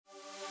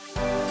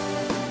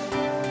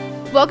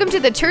Welcome to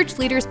the Church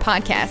Leaders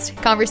Podcast,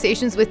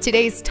 conversations with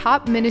today's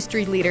top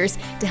ministry leaders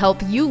to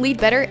help you lead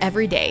better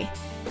every day.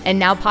 And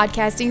now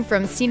podcasting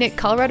from scenic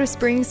Colorado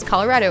Springs,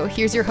 Colorado,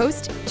 here's your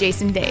host,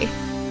 Jason Day.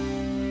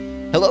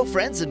 Hello,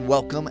 friends, and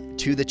welcome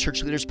to the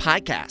Church Leaders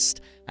Podcast.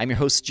 I'm your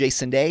host,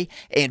 Jason Day,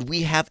 and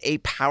we have a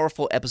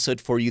powerful episode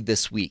for you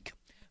this week.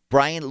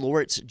 Bryan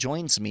Loritts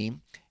joins me,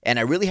 and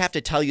I really have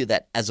to tell you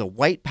that as a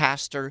white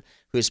pastor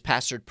who has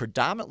pastored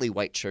predominantly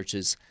white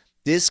churches,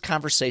 this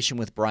conversation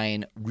with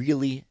Bryan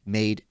really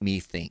made me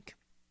think.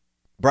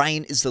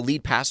 Bryan is the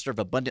lead pastor of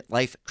Abundant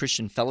Life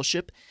Christian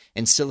Fellowship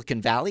in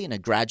Silicon Valley and a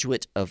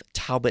graduate of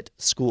Talbot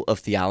School of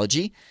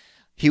Theology.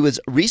 He was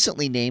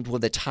recently named one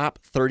of the top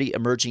 30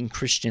 emerging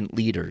Christian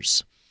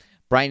leaders.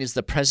 Bryan is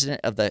the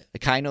president of the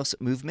Kainos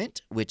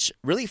movement, which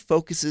really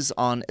focuses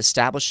on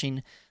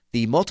establishing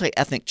the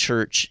multi-ethnic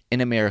church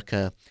in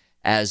America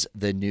as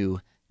the new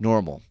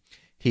normal.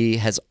 He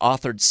has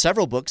authored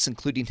several books,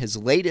 including his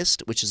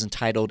latest, which is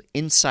entitled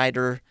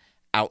Insider,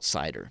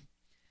 Outsider.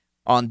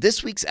 On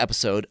this week's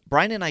episode,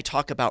 Bryan and I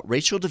talk about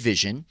racial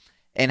division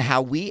and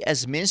how we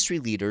as ministry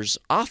leaders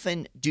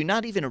often do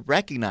not even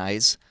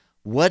recognize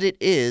what it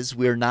is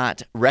we're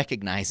not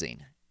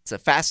recognizing. It's a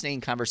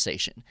fascinating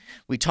conversation.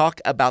 We talk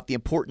about the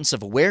importance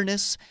of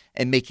awareness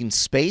and making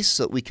space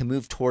so that we can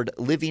move toward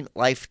living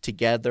life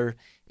together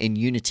in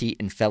unity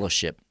and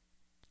fellowship.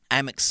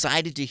 I'm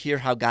excited to hear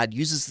how God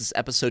uses this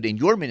episode in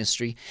your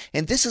ministry,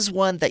 and this is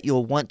one that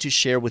you'll want to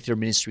share with your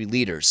ministry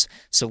leaders.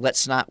 So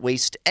let's not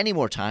waste any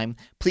more time.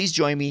 Please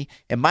join me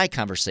in my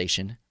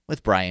conversation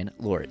with Bryan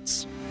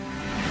Loritts.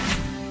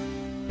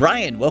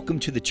 Bryan, welcome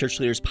to the Church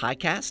Leaders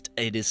Podcast.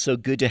 It is so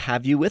good to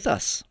have you with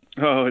us.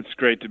 Oh, it's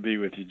great to be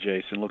with you,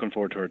 Jason. Looking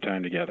forward to our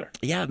time together.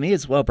 Yeah, me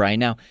as well, Bryan.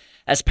 Now,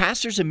 as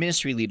pastors and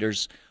ministry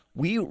leaders,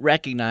 we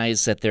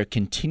recognize that there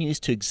continues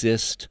to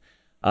exist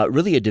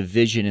really a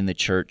division in the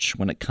church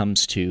when it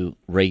comes to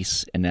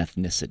race and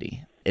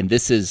ethnicity. And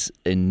this is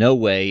in no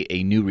way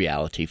a new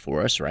reality for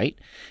us, right?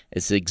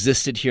 It's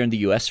existed here in the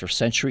U.S. for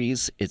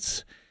centuries.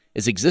 It's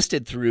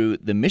existed through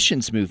the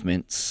missions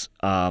movements.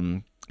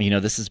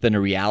 This has been a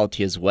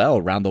reality as well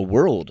around the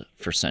world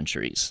for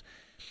centuries.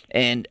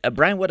 And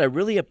Bryan, what I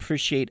really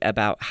appreciate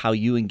about how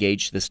you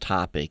engage this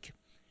topic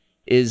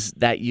is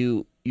that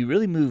you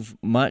really move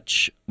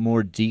much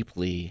more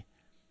deeply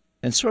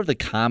than sort of the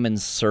common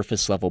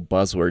surface level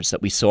buzzwords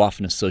that we so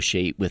often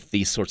associate with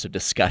these sorts of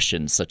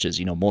discussions, such as,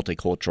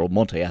 multicultural,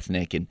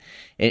 multi-ethnic,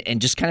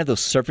 and just kind of those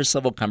surface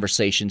level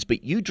conversations.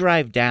 But you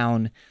drive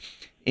down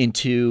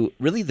into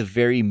really the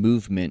very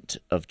movement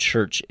of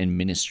church and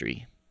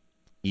ministry,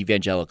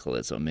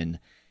 evangelicalism,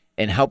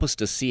 and help us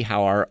to see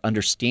how our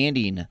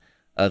understanding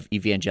of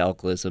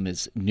evangelicalism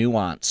is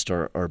nuanced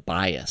or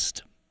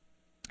biased.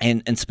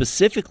 And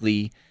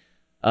specifically,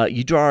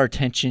 you draw our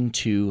attention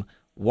to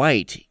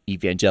white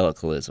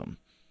evangelicalism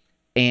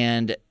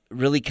and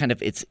really kind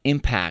of its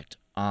impact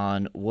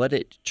on what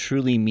it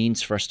truly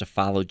means for us to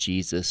follow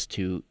Jesus,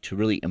 to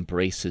really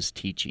embrace his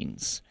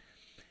teachings.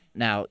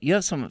 Now, you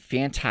have some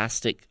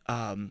fantastic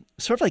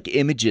sort of like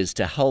images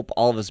to help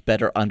all of us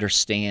better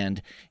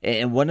understand.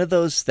 And one of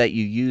those that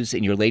you use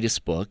in your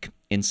latest book,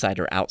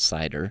 Insider,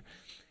 Outsider,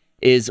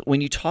 is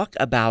when you talk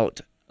about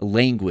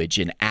language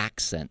and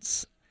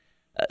accents.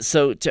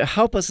 So to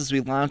help us as we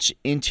launch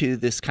into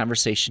this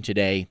conversation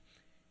today,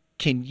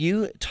 can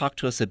you talk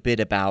to us a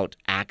bit about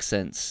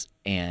accents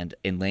and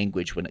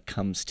language when it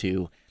comes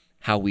to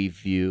how we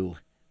view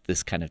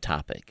this kind of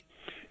topic?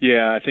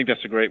 Yeah, I think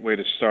that's a great way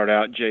to start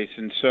out,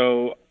 Jason.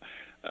 So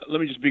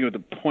let me just begin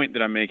with the point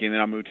that I'm making, and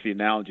then I'll move to the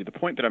analogy. The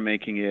point that I'm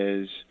making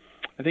is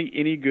I think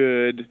any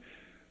good,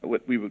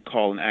 what we would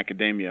call in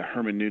academia,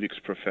 hermeneutics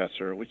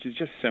professor, which is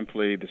just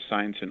simply the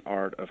science and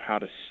art of how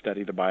to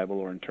study the Bible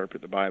or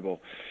interpret the Bible,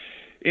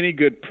 any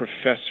good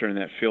professor in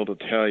that field will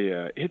tell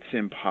you it's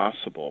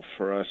impossible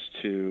for us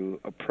to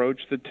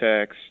approach the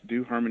text,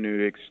 do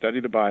hermeneutics, study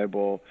the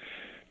Bible,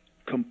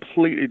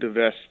 completely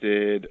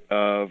divested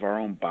of our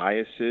own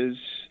biases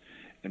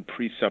and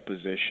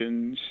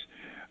presuppositions.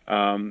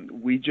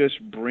 We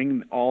just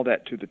bring all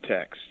that to the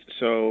text.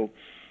 So,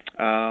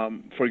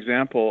 for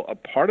example, a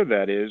part of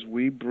that is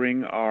we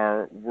bring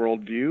our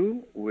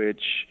worldview,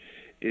 which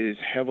is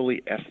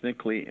heavily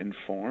ethnically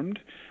informed.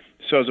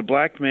 So as a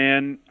black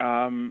man,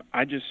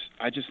 I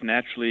just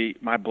naturally,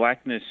 my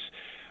blackness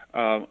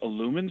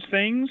illumines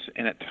things,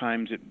 and at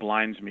times it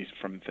blinds me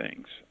from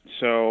things.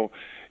 So,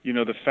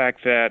 the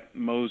fact that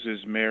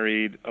Moses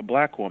married a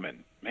black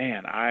woman,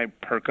 man, I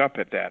perk up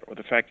at that. Or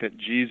the fact that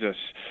Jesus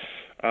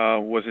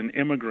was an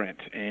immigrant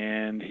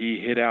and he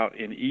hid out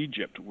in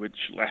Egypt, which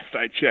last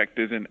I checked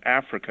is in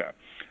Africa.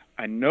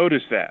 I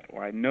notice that,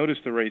 or I notice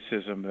the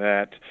racism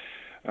that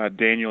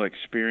Daniel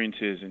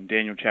experiences in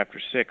Daniel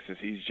chapter 6 as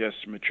he's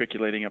just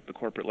matriculating up the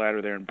corporate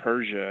ladder there in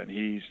Persia, and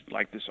he's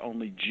like this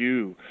only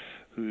Jew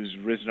who's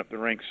risen up the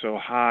ranks so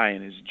high,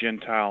 and his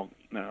Gentile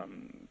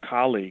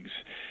colleagues,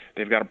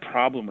 they've got a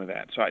problem with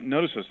that. So I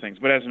notice those things.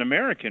 But as an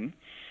American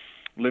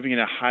living in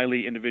a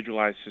highly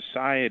individualized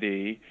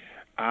society,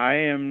 I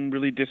am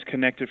really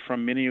disconnected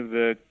from many of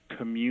the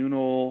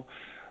communal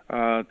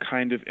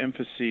kind of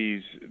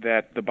emphases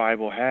that the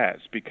Bible has,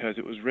 because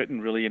it was written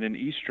really in an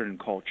Eastern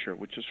culture,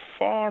 which is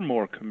far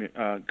more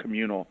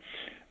communal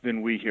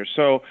than we here.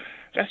 So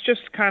that's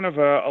just kind of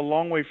a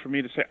long way for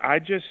me to say I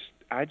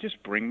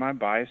just bring my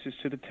biases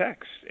to the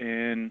text,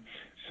 and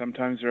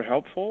sometimes they're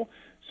helpful,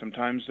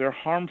 sometimes they're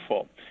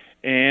harmful.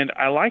 And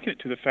I liken it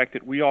to the fact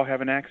that we all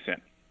have an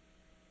accent.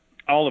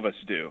 All of us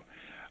do.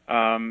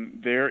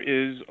 There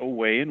is a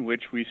way in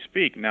which we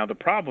speak. Now, the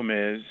problem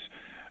is,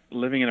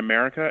 living in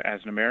America,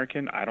 as an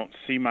American, I don't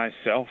see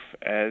myself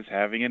as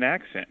having an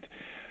accent.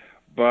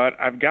 But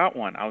I've got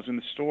one. I was in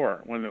the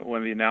store. One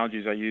of the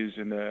analogies I use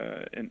in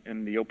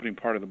the opening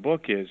part of the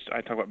book is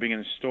I talk about being in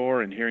a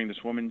store and hearing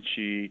this woman.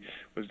 She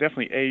was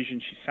definitely Asian.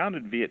 She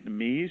sounded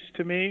Vietnamese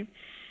to me,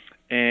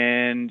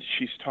 and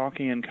she's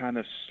talking in kind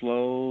of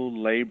slow,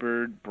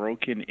 labored,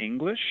 broken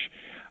English.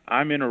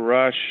 I'm in a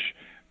rush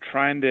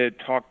trying to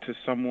talk to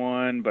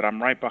someone, but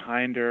I'm right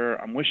behind her.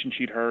 I'm wishing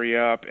she'd hurry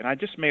up, and I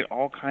just made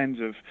all kinds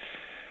of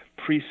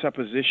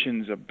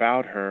presuppositions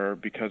about her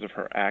because of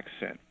her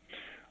accent.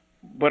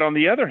 But on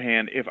the other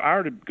hand, if I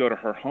were to go to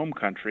her home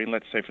country,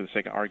 let's say for the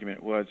sake of argument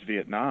it was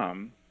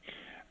Vietnam,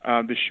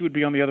 the shoe would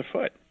be on the other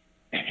foot,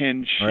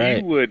 and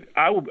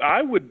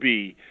I would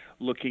be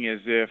looking as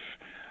if,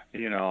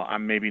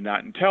 I'm maybe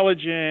not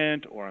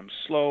intelligent or I'm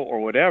slow or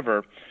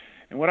whatever.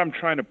 And what I'm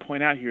trying to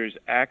point out here is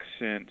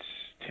accents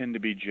tend to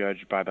be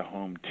judged by the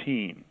home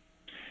team.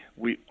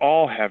 We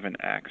all have an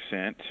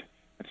accent.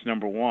 That's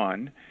number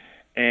one,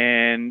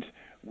 and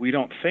we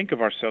don't think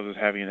of ourselves as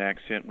having an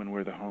accent when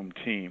we're the home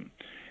team.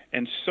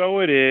 And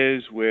so it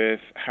is with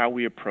how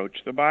we approach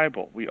the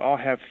Bible. We all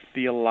have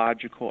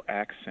theological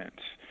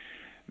accents.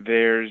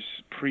 There's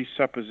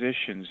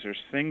presuppositions. There's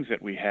things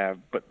that we have.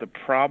 But the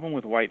problem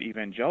with white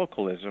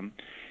evangelicalism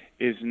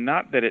is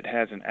not that it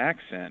has an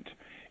accent.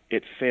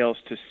 It fails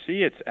to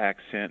see its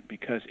accent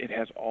because it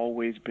has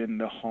always been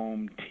the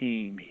home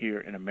team here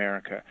in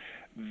America.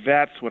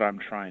 That's what I'm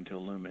trying to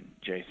illumine,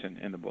 Jason,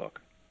 in the book.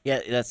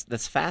 Yeah,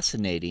 that's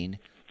fascinating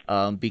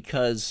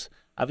because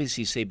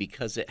obviously you say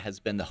because it has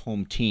been the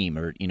home team,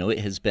 or it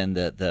has been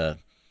the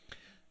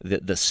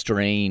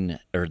strain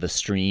or the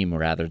stream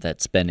rather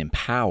that's been in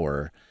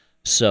power,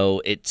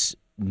 so it's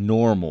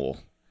normal,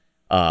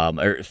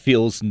 or it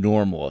feels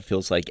normal. It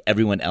feels like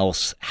everyone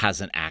else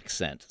has an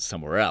accent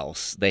somewhere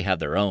else. They have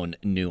their own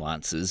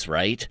nuances,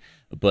 right?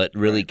 But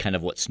really, kind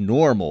of what's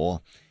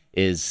normal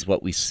is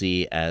what we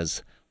see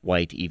as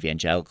white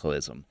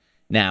evangelicalism.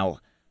 Now,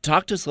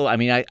 talk to us a little. I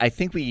mean, I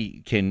think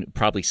we can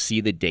probably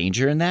see the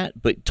danger in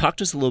that, but talk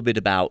to us a little bit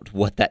about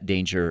what that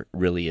danger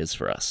really is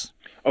for us.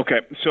 Okay,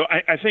 so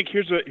I think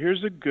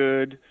here's a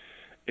good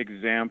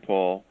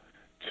example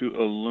to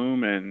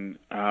illumine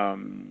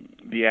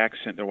the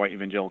accent that white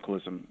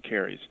evangelicalism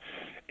carries.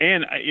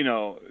 And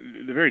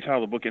the very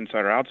title of the book,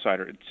 Insider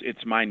Outsider,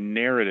 it's my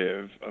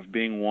narrative of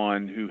being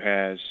one who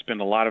has spent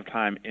a lot of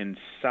time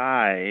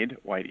inside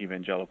white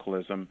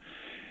evangelicalism.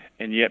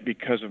 And yet,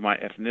 because of my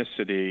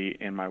ethnicity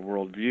and my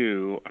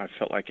worldview, I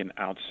felt like an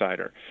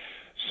outsider.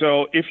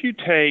 So if you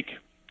take,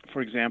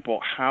 for example,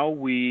 how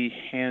we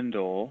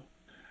handle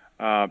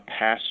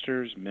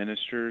pastors,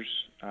 ministers,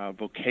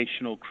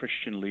 vocational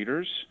Christian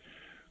leaders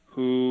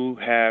who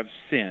have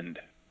sinned,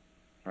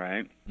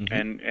 right?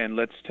 Mm-hmm. And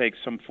let's take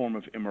some form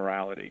of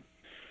immorality.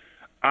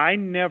 I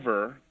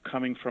never,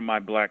 coming from my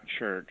black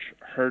church,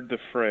 heard the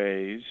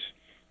phrase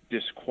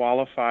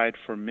disqualified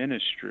for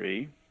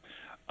ministry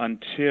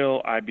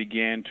until I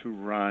began to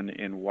run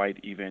in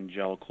white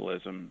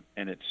evangelicalism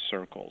and its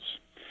circles.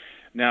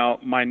 Now,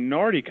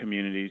 minority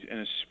communities, and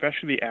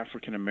especially the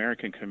African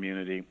American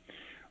community,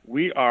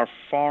 we are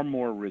far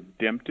more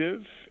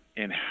redemptive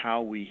in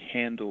how we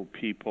handle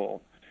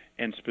people,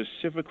 and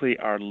specifically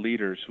our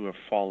leaders who have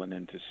fallen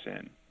into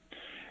sin.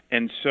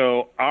 And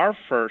so our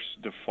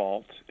first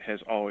default has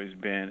always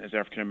been, as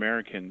African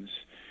Americans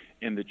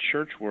in the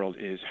church world,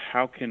 is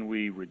how can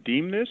we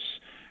redeem this?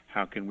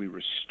 How can we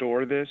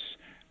restore this?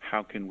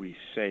 How can we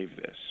save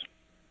this?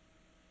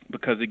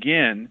 Because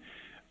again,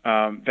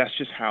 that's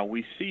just how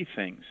we see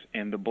things.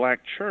 And the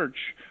black church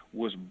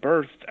was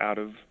birthed out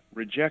of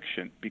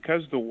rejection.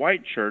 Because the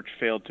white church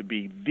failed to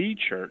be the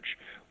church,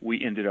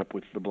 we ended up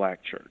with the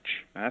black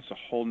church. Now, that's a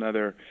whole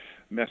nother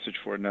message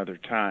for another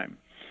time.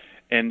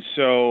 And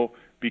so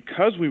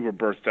because we were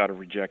birthed out of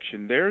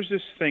rejection, there's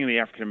this thing in the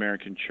African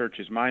American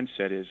church's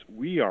mindset is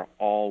we are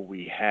all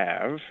we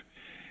have.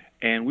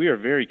 And we are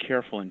very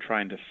careful in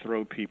trying to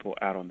throw people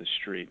out on the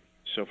street.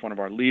 So if one of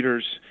our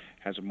leaders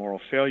has a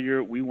moral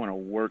failure, we want to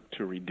work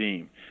to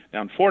redeem.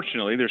 Now,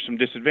 unfortunately, there's some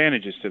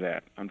disadvantages to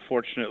that.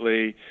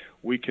 Unfortunately,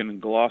 we can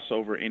gloss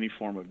over any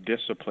form of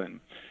discipline.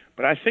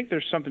 But I think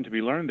there's something to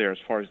be learned there as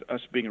far as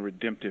us being a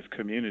redemptive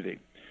community.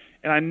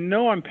 And I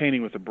know I'm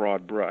painting with a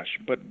broad brush,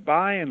 but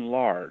by and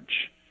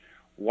large,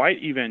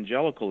 white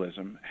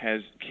evangelicalism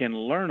can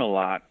learn a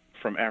lot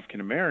from African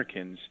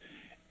Americans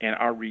and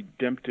our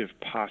redemptive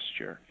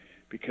posture.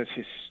 Because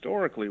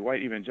historically,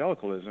 white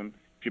evangelicalism,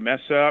 if you mess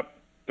up,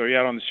 throw you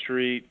out on the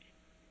street,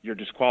 you're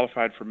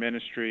disqualified for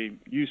ministry,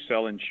 you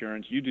sell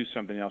insurance, you do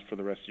something else for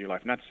the rest of your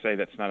life. Not to say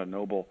that's not a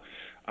noble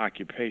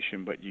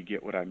occupation, but you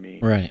get what I mean.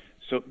 Right.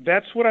 So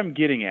that's what I'm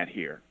getting at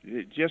here.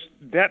 Just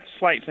that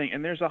slight thing,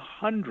 and there's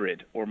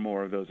 100 or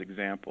more of those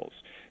examples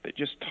that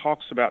just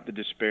talks about the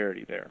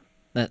disparity there.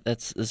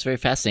 That's very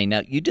fascinating.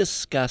 Now, you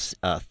discuss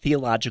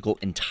theological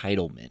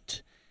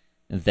entitlement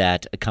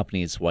that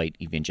accompanies white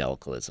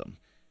evangelicalism.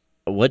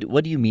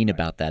 What do you mean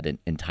about that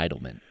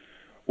entitlement?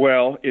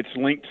 Well, it's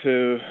linked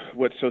to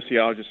what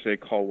sociologists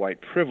call white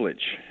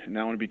privilege.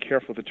 Now, I want to be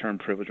careful with the term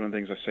privilege. One of the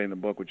things I say in the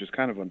book, which is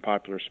kind of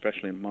unpopular,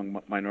 especially among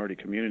minority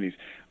communities,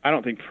 I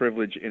don't think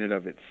privilege in and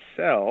of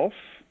itself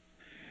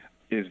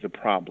is the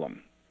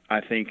problem.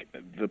 I think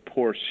the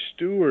poor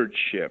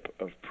stewardship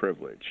of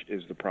privilege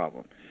is the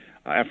problem.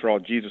 After all,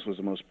 Jesus was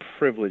the most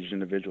privileged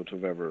individual to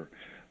have ever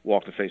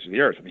walked the face of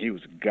the earth. I mean, he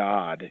was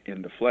God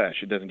in the flesh.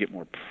 It doesn't get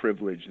more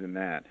privileged than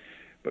that.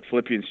 But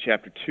Philippians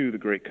chapter 2, the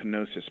great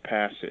kenosis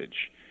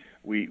passage,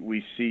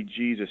 we see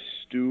Jesus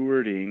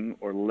stewarding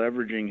or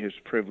leveraging his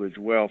privilege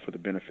well for the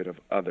benefit of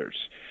others.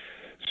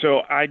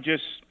 So I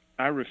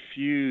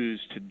refuse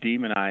to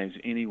demonize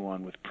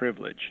anyone with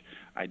privilege.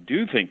 I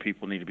do think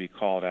people need to be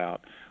called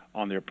out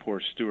on their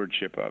poor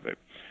stewardship of it.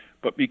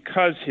 But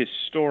because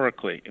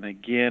historically, and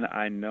again,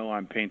 I know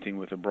I'm painting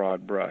with a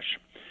broad brush,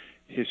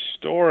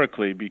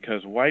 historically,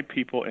 because white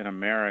people in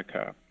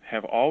America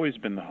have always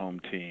been the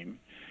home team,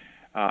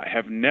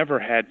 have never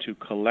had to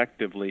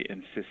collectively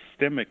and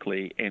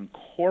systemically and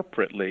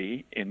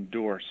corporately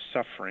endure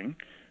suffering.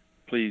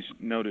 Please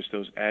notice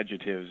those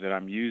adjectives that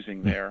I'm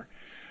using there.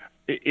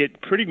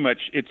 It pretty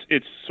much,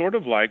 it's sort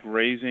of like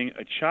raising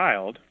a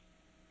child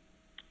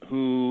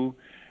who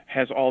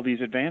has all these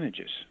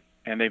advantages,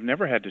 and they've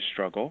never had to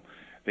struggle.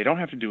 They don't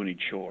have to do any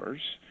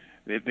chores.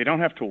 They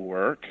don't have to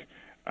work.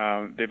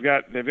 They've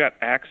got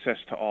access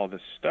to all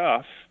this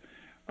stuff.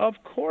 Of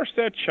course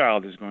that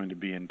child is going to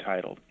be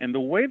entitled. And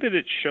the way that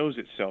it shows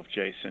itself,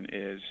 Jason,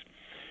 is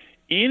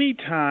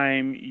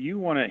anytime you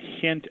want to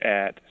hint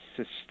at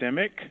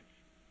systemic,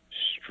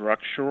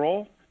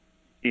 structural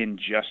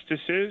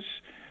injustices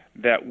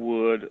that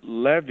would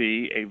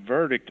levy a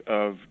verdict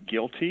of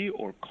guilty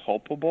or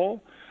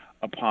culpable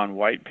upon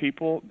white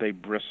people, they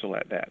bristle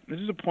at that. This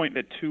is a point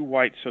that two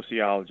white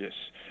sociologists,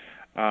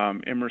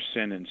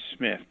 Emerson and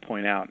Smith,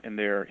 point out in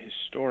their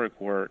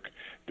historic work,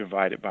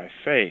 Divided by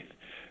Faith.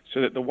 So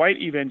that the white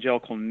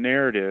evangelical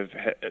narrative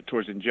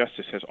towards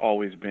injustice has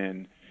always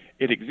been,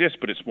 it exists,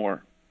 but it's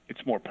more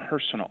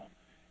personal.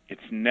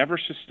 It's never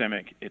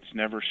systemic. It's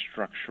never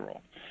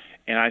structural.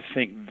 And I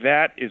think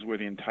that is where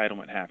the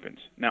entitlement happens.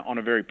 Now, on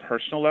a very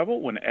personal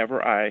level,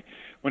 whenever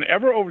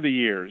over the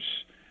years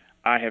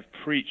I have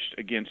preached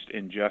against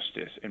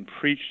injustice and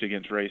preached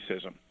against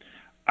racism,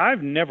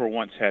 I've never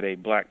once had a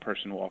black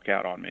person walk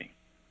out on me.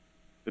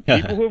 The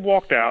people who have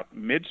walked out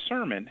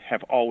mid-sermon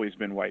have always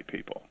been white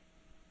people.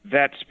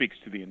 That speaks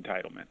to the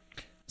entitlement.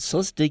 So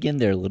let's dig in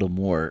there a little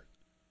more.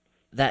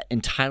 That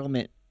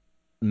entitlement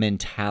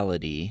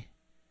mentality,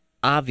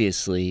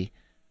 obviously,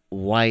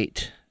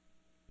 white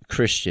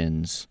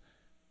Christians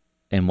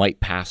and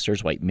white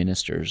pastors, white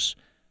ministers,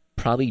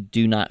 probably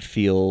do not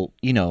feel,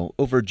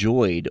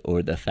 overjoyed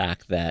or the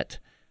fact that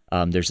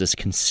there's this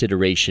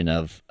consideration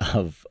of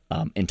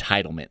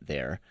entitlement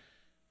there.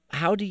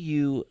 How do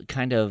you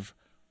kind of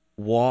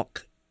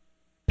walk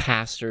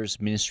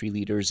pastors, ministry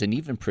leaders, and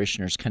even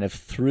parishioners kind of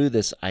through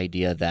this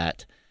idea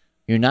that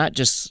you're not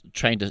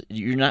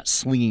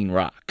slinging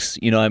rocks,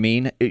 you know what I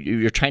mean?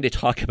 You're trying to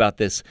talk about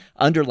this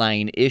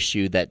underlying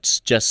issue that's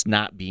just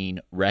not being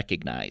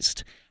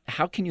recognized.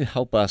 How can you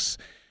help us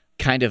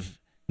kind of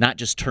not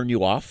just turn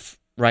you off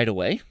right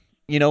away?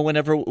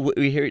 Whenever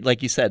we hear,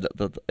 like you said,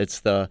 it's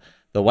the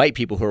white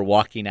people who are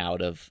walking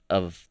out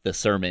of the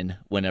sermon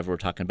whenever we're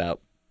talking about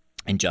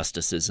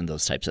injustices and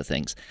those types of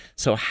things.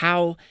 So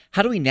how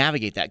do we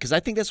navigate that? Because I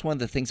think that's one of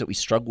the things that we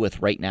struggle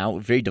with right now,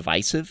 very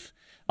divisive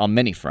on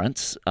many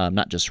fronts,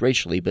 not just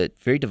racially, but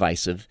very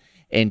divisive.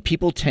 And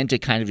people tend to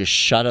kind of just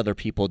shut other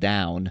people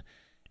down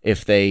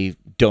if they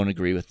don't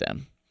agree with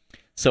them.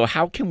 So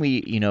how can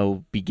we,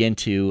 begin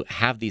to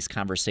have these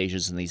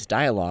conversations and these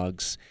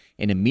dialogues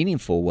in a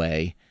meaningful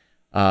way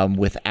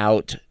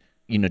without,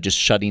 just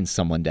shutting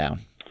someone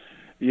down?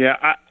 Yeah,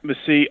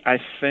 I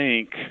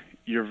think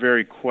your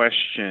very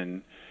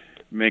question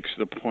makes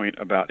the point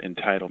about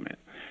entitlement,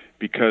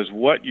 because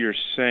what you're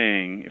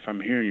saying, if I'm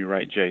hearing you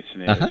right,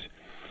 Jason,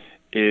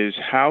 is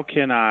how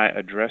can I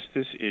address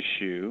this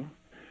issue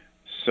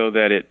so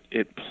that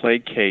it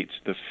placates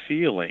the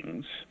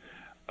feelings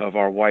of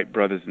our white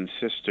brothers and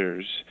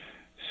sisters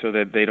so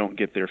that they don't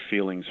get their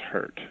feelings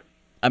hurt?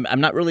 I'm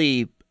not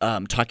really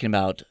talking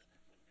about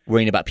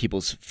worrying about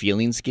people's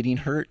feelings getting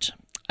hurt.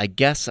 I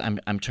guess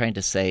I'm trying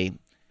to say,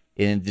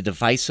 in the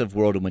divisive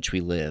world in which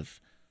we live,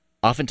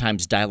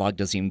 oftentimes dialogue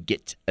doesn't even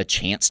get a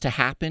chance to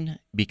happen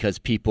because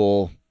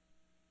people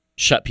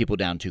shut people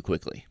down too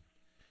quickly.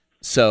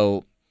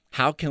 So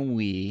how can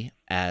we,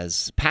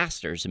 as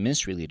pastors and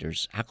ministry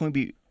leaders, how can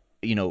we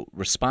be,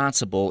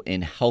 responsible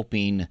in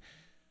helping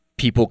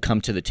people come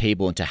to the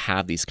table and to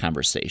have these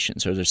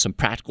conversations? Or there's some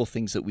practical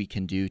things that we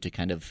can do to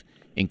kind of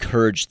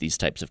encourage these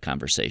types of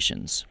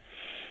conversations?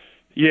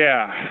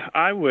 Yeah,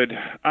 I would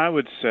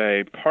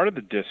say part of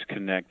the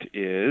disconnect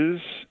is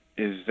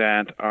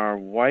that our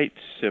white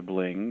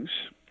siblings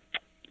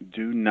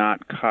do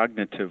not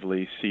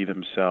cognitively see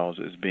themselves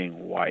as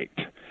being white.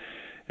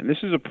 And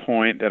this is a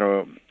point that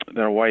a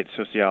white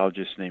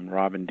sociologist named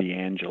Robin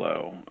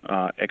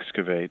DiAngelo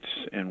excavates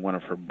in one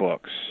of her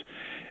books.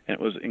 And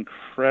it was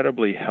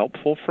incredibly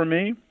helpful for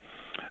me.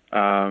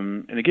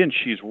 And again,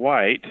 she's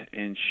white,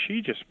 and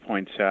she just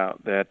points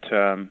out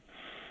that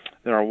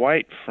our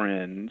white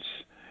friends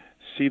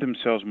see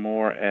themselves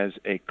more as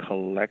a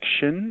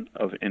collection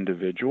of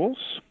individuals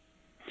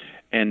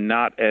and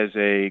not as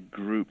a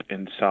group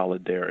in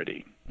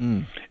solidarity.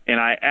 And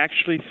I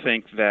actually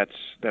think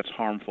that's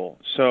harmful.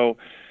 So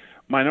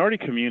minority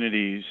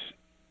communities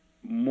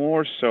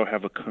more so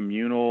have a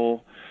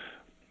communal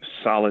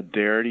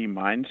solidarity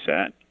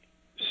mindset.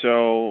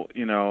 So,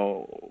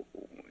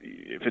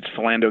 if it's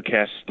Philando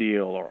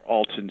Castile or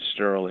Alton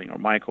Sterling or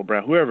Michael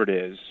Brown, whoever it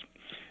is,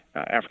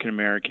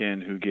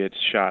 African-American who gets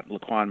shot,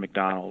 Laquan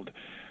McDonald,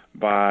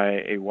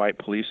 by a white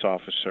police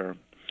officer,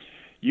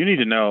 you need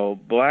to know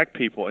black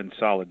people in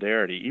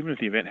solidarity, even if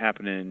the event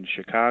happened in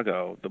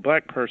Chicago, the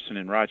black person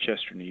in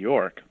Rochester, New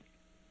York,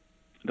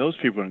 those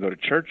people are going to go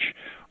to church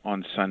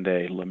on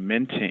Sunday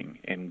lamenting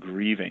and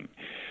grieving.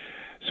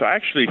 So I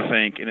actually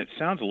think, and it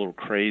sounds a little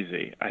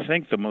crazy, I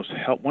think one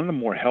of the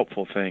more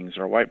helpful things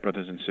our white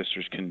brothers and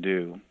sisters can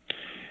do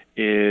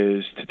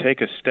is to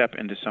take a step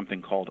into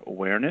something called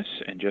awareness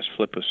and just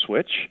flip a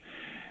switch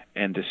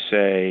and to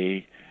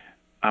say,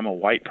 I'm a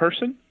white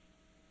person,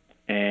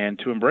 and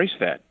to embrace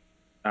that.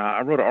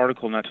 I wrote an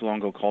article not too long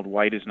ago called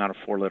White is Not a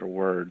Four-Letter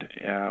Word,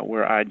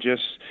 where I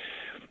just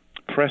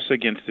press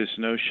against this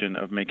notion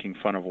of making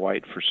fun of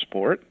white for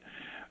sport.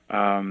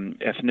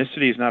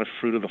 Ethnicity is not a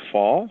fruit of the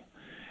fall,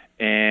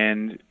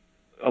 and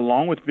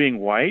along with being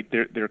white,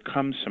 there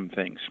comes some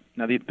things.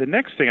 Now, the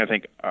next thing I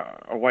think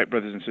our white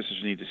brothers and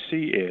sisters need to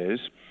see is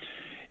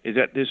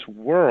that this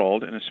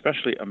world, and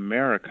especially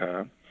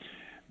America,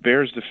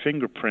 bears the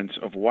fingerprints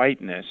of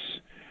whiteness,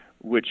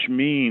 which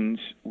means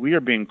we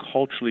are being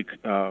culturally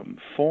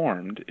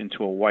formed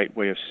into a white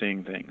way of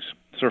seeing things.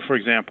 So, for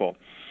example,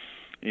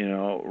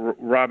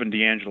 Robin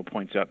DiAngelo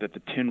points out that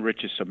the 10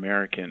 richest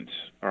Americans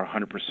are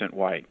 100%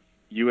 white.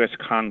 U.S.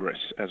 Congress,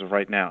 as of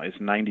right now, is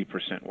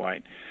 90%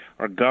 white.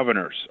 Our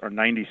governors are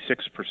 96%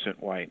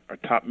 white. Our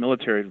top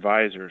military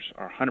advisors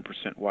are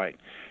 100% white.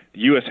 The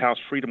U.S. House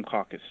Freedom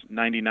Caucus,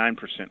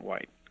 99%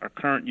 white. Our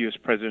current U.S.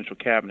 presidential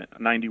cabinet,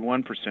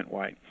 91%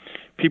 white.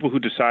 People who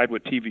decide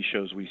what TV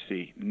shows we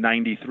see,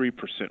 93%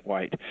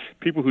 white.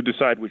 People who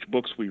decide which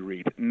books we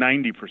read,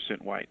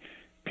 90% white.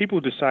 People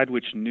who decide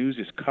which news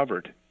is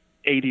covered,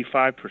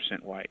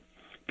 85% white.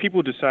 People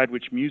who decide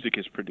which music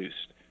is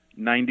produced,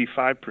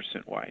 95%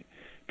 white.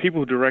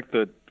 People who direct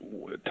the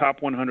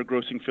top 100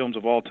 grossing films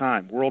of all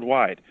time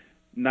worldwide,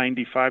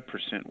 95%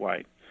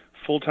 white.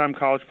 Full-time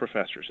college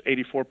professors,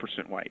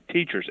 84% white.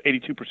 Teachers,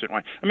 82%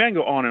 white. I mean, I can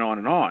go on and on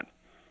and on.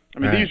 I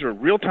mean, These are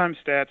real-time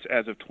stats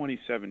as of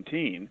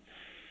 2017.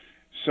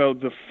 So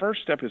the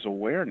first step is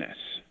awareness.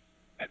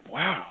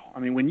 Wow. I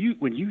mean, when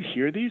you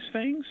hear these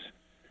things,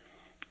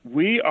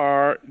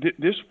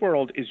 this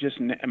world is just,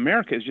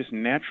 America is just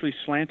naturally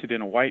slanted in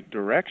a white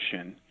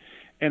direction.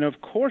 And of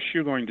course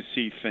you're going to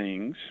see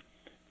things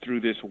through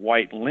this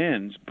white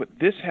lens, but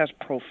this has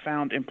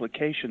profound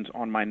implications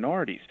on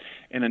minorities.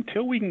 And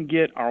until we can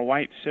get our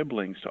white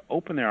siblings to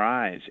open their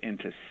eyes and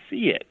to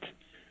see it,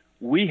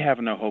 we have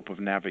no hope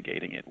of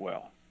navigating it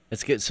well.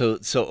 That's good. So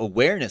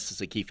awareness is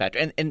a key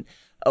factor. And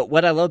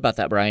what I love about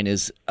that, Bryan,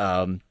 is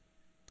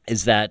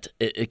that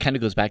it kind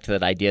of goes back to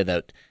that idea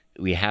that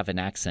we have an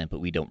accent, but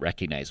we don't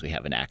recognize we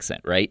have an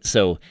accent, right?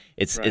 So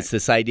it's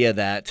this idea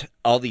that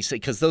all these,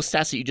 because those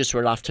stats that you just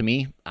read off to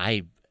me,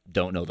 I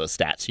don't know those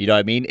stats. You know what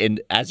I mean?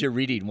 And as you're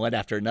reading one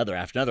after another,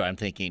 I'm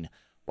thinking,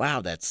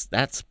 wow, that's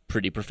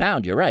pretty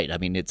profound. You're right. I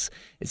mean, it's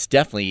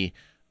definitely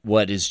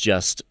what is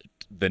just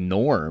the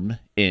norm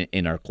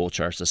in our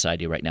culture, our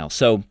society right now.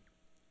 So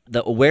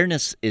the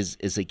awareness is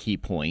a key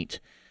point.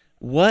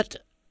 What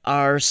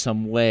are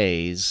some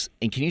ways,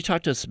 and can you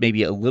talk to us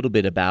maybe a little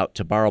bit about,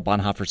 to borrow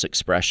Bonhoeffer's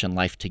expression,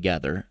 life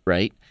together,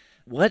 right?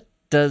 What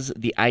does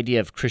the idea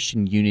of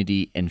Christian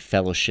unity and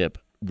fellowship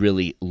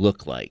really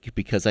look like?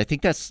 Because I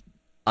think that's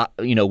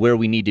where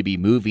we need to be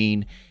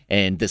moving,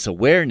 and this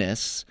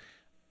awareness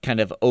kind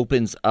of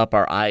opens up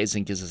our eyes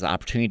and gives us an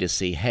opportunity to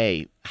see,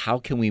 hey, how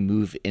can we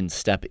move and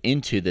step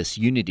into this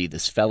unity,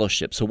 this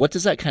fellowship? So what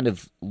does that kind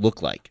of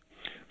look like?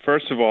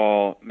 First of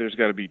all, there's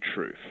got to be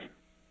truth.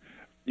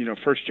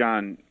 First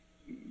John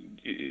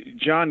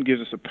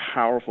gives us a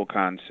powerful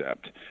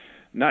concept,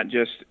 not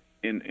just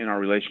in our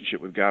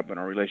relationship with God, but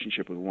our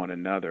relationship with one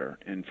another.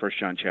 In 1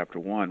 John chapter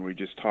 1, where he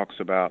just talks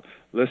about,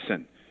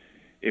 listen,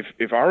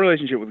 if our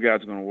relationship with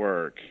God's going to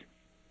work,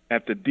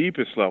 at the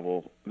deepest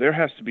level, there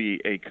has to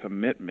be a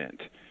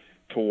commitment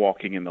to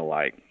walking in the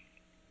light.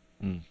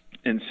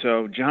 And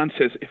so John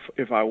says,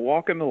 if I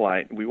walk in the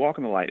light, we walk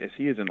in the light as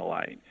he is in the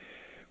light,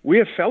 we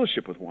have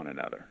fellowship with one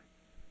another.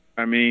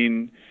 I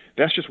mean,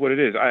 that's just what it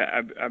is.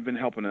 I've been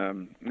helping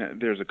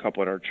there's a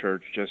couple at our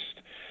church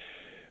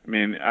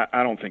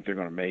I don't think they're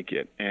going to make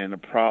it. And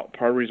part of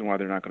the reason why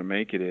they're not going to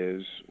make it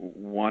is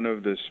one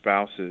of the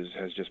spouses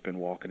has just been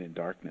walking in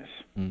darkness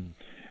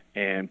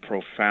and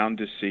profound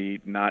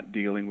deceit, not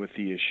dealing with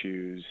the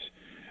issues,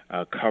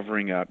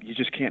 covering up. You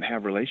just can't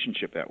have a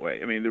relationship that way.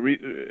 I mean,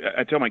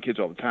 I tell my kids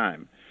all the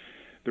time,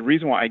 the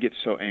reason why I get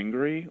so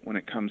angry when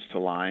it comes to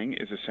lying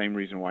is the same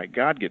reason why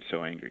God gets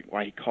so angry,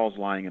 why he calls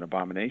lying an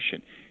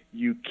abomination.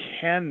 You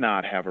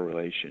cannot have a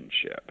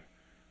relationship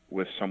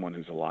with someone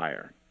who's a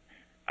liar.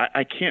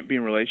 I can't be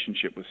in a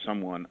relationship with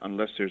someone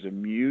unless there's a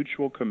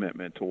mutual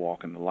commitment to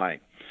walk in the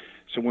light.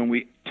 So when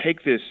we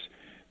take this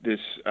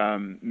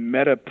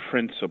meta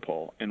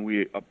principle and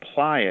we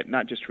apply it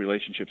not just to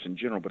relationships in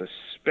general, but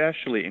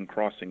especially in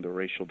crossing the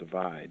racial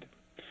divide,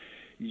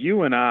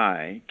 you and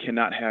I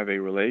cannot have a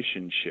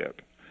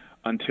relationship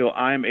until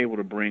I'm able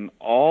to bring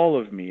all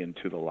of me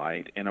into the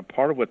light. And a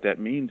part of what that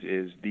means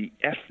is the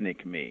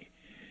ethnic me.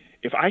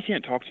 If I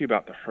can't talk to you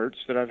about the hurts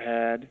that I've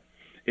had,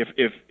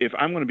 if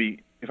I'm going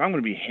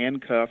to be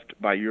handcuffed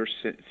by your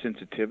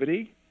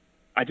sensitivity,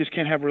 I just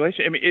can't have a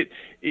relationship. I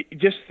mean,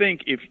 just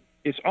think if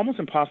it's almost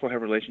impossible to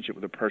have a relationship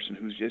with a person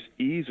who's just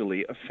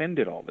easily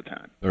offended all the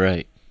time.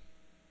 Right.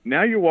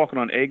 Now you're walking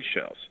on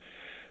eggshells.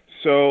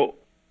 So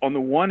on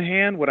the one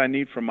hand, what I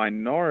need from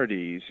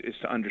minorities is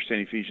to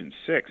understand Ephesians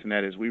 6, and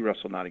that is we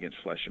wrestle not against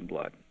flesh and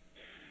blood.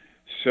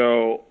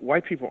 So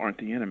white people aren't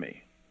the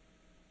enemy.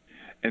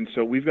 And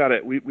so we've got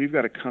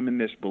to come in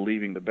this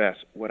believing the best.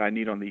 What I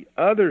need on the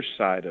other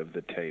side of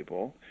the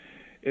table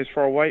is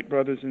for our white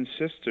brothers and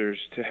sisters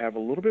to have a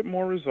little bit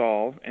more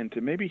resolve and to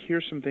maybe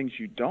hear some things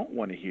you don't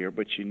want to hear,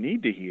 but you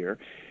need to hear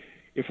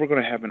if we're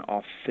going to have an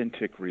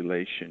authentic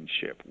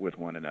relationship with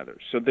one another.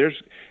 So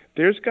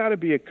there's got to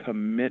be a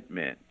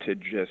commitment to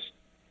just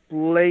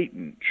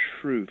blatant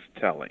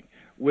truth-telling.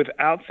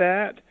 Without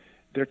that,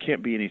 there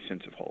can't be any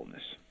sense of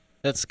wholeness.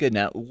 That's good.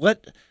 Now,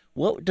 what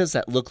does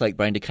that look like,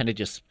 Bryan, to kind of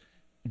just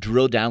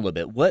drill down a little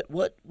bit?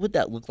 What would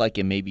that look like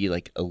in maybe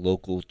like a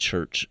local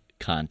church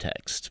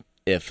context?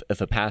 If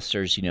a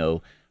pastor's,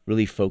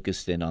 really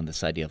focused in on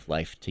this idea of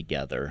life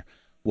together,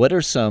 what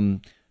are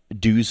some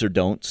do's or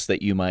don'ts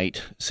that you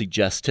might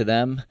suggest to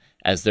them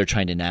as they're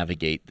trying to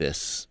navigate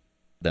this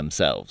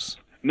themselves?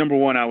 Number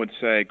one, I would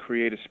say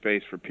create a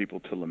space for people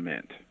to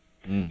lament.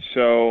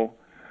 So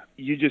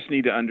you just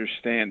need to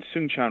understand,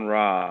 Sung Chan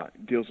Ra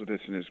deals with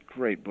this in his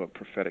great book,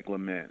 Prophetic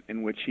Lament,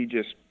 in which he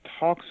just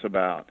talks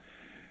about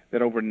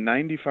that over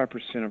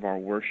 95% of our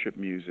worship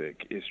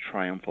music is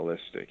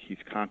triumphalistic. He's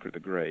conquered the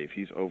grave.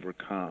 He's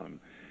overcome,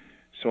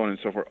 so on and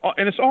so forth.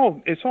 And it's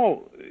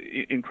all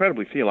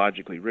incredibly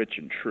theologically rich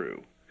and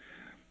true.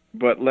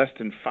 But less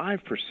than 5%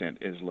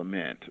 is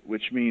lament,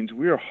 which means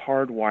we are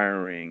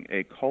hardwiring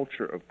a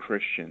culture of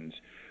Christians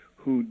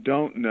who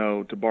don't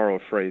know, to borrow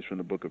a phrase from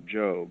the book of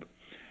Job,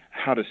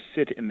 how to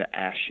sit in the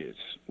ashes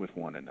with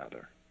one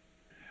another.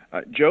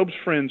 Job's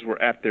friends were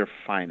at their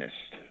finest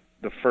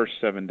the first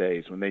 7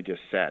 days when they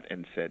just sat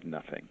and said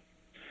nothing.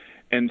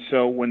 And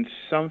so when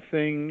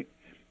something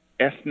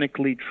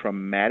ethnically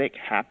traumatic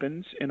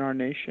happens in our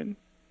nation,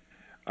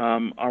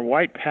 our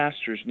white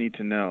pastors need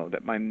to know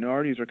that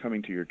minorities are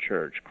coming to your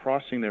church,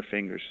 crossing their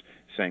fingers,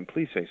 saying,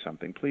 please say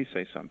something, please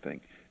say something,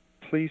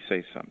 please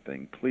say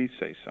something, please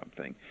say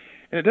something.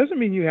 And it doesn't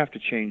mean you have to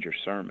change your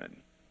sermon.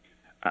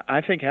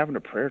 I think having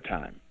a prayer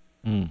time,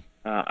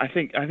 I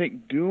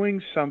think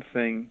doing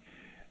something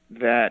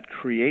that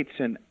creates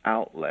an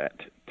outlet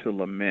to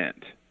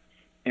lament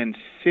and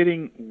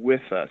sitting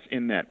with us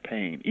in that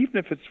pain, even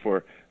if it's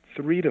for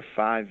 3 to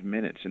 5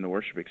 minutes in the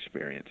worship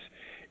experience,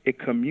 it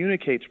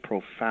communicates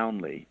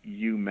profoundly,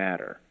 you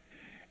matter.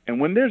 And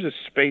when there's a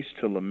space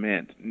to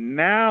lament,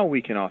 now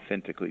we can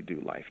authentically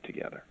do life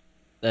together.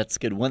 That's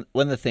good. One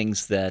of the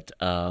things that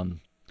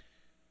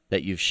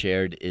that you've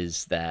shared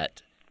is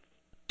that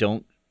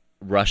don't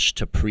rush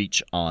to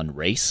preach on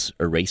race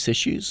or race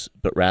issues,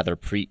 but rather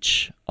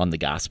preach on the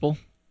gospel.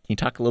 Can you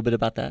talk a little bit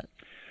about that?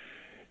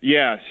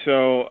 Yeah,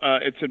 so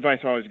it's advice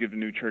I always give to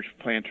new church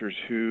planters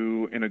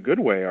who, in a good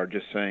way, are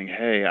just saying,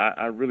 hey,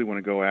 I really want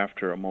to go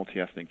after a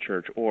multi-ethnic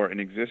church or an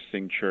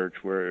existing church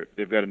where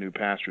they've got a new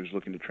pastor who's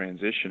looking to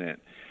transition it.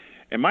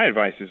 And my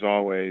advice is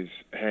always,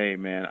 hey,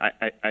 man,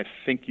 I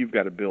think you've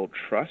got to build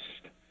trust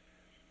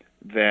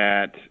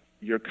that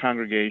your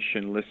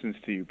congregation listens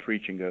to you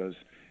preach and goes,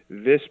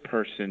 this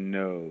person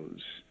knows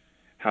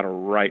how to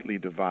rightly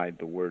divide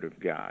the Word of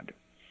God.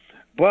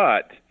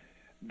 But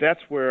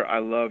that's where I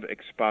love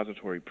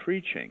expository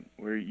preaching,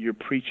 where you're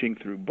preaching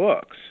through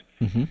books,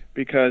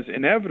 because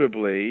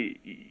inevitably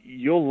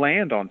you'll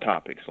land on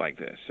topics like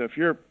this. So if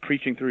you're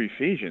preaching through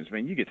Ephesians,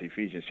 you get to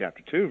Ephesians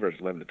chapter 2, verse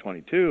 11 to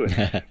 22,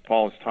 and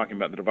Paul is talking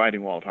about the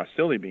dividing wall of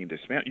hostility being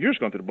dismantled. You're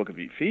just going through the book of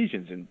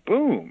Ephesians, and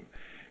boom,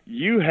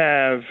 you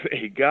have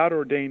a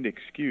God-ordained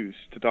excuse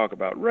to talk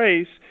about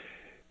race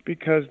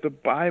because the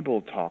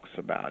Bible talks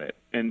about it.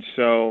 And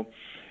so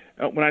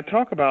When I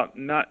talk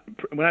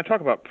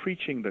about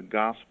preaching the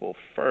gospel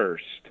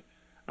first,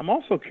 I'm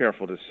also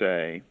careful to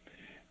say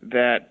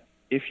that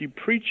if you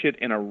preach it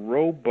in a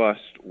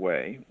robust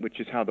way, which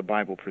is how the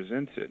Bible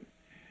presents it,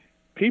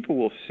 people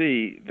will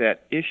see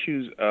that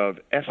issues of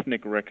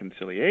ethnic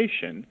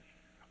reconciliation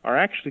are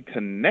actually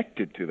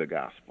connected to the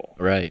gospel.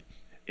 Right.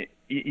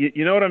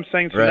 You know what I'm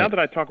saying? So right. Now that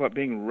I talk about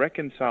being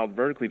reconciled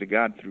vertically to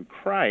God through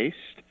Christ,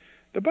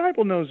 the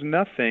Bible knows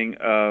nothing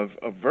of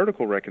a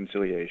vertical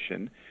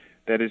reconciliation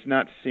that is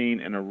not seen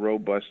in a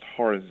robust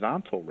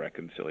horizontal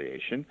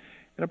reconciliation.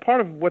 And a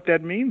part of what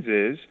that means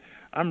is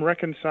I'm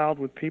reconciled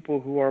with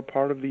people who are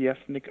part of the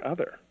ethnic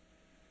other.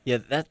 Yeah,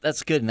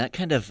 that's good. And that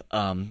kind of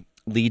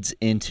leads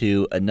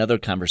into another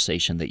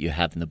conversation that you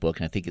have in the book,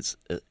 and I think it's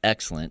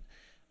excellent,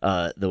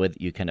 the way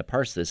that you kind of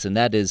parse this, and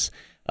that is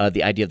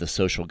the idea of the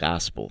social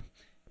gospel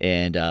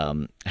and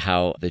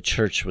how the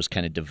church was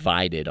kind of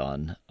divided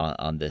on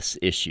this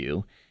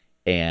issue,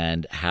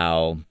 and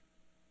how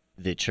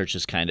the church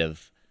is kind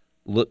of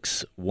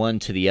looks one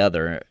to the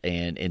other,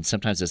 and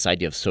sometimes this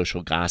idea of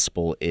social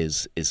gospel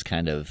is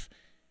kind of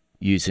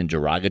used in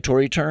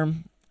derogatory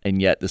term,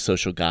 and yet the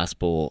social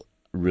gospel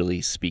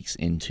really speaks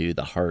into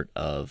the heart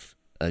of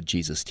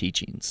Jesus'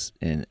 teachings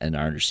and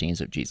our understandings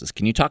of Jesus.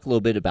 Can you talk a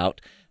little bit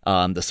about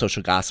the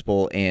social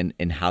gospel and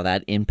how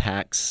that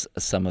impacts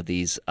some of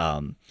these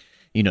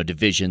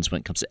divisions when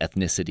it comes to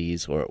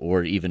ethnicities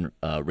or even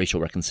racial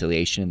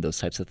reconciliation and those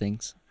types of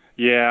things?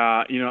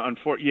 Yeah,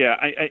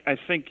 I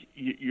think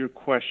your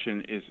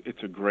question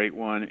it's a great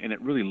one, and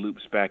it really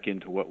loops back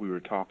into what we were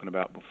talking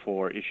about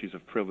before, issues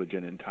of privilege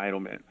and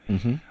entitlement.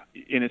 Mm-hmm.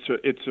 And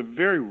it's a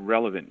very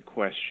relevant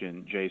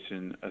question,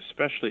 Jason,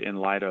 especially in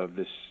light of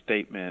this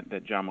statement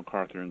that John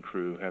MacArthur and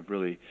crew have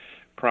really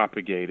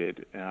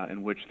propagated,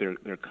 in which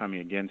they're coming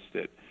against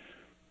it.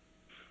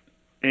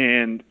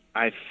 And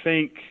I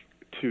think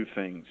two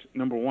things.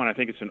 Number one, I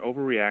think it's an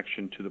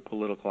overreaction to the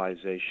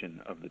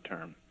politicalization of the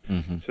term.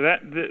 Mm-hmm. So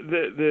that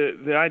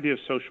the idea of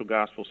social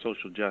gospel,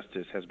 social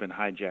justice has been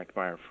hijacked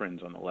by our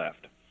friends on the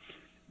left,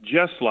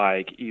 just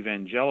like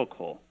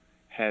evangelical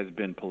has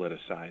been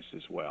politicized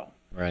as well.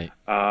 Right.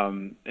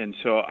 And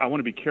so I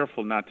want to be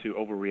careful not to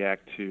overreact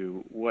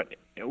to what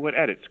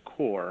at its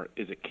core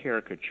is a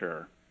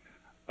caricature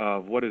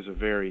of what is a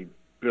very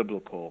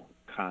biblical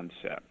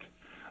concept.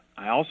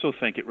 I also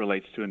think it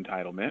relates to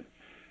entitlement,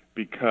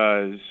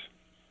 because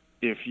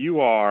if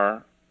you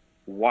are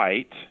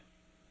white,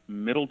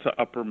 middle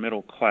to upper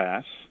middle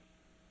class,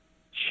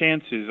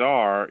 chances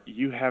are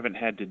you haven't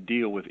had to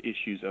deal with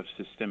issues of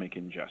systemic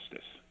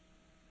injustice.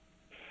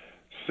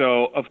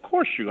 So, of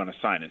course, you're going to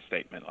sign a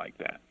statement like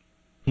that.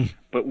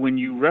 But when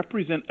you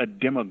represent a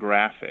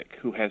demographic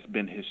who has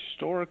been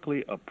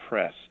historically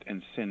oppressed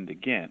and sinned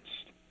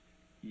against,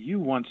 you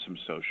want some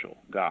social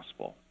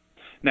gospel.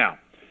 Now,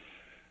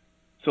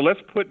 so let's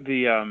put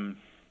the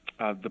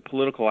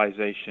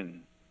politicalization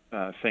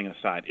thing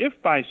aside.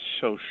 If by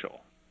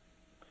social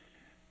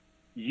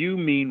you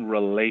mean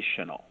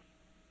relational,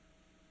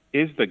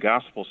 is the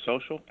gospel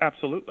social?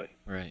 Absolutely.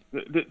 Right.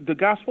 The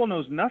gospel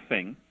knows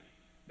nothing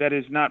that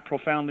is not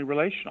profoundly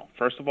relational.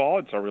 First of all,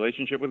 it's our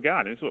relationship with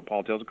God. And this is what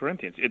Paul tells the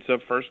Corinthians. It's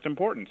of first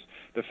importance,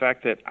 the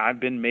fact that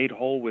I've been made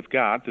whole with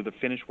God through the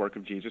finished work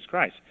of Jesus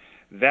Christ.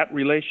 That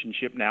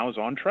relationship now is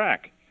on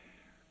track.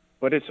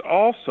 But it's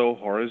also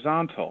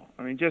horizontal.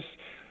 I mean, just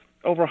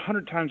over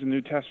 100 times in the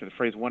New Testament, the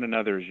phrase one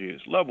another is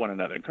used. Love one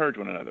another, encourage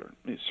one another,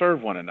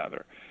 serve one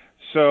another.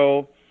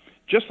 So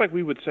just like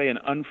we would say an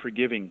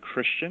unforgiving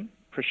Christian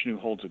who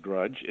holds a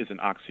grudge is an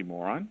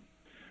oxymoron,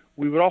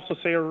 we would also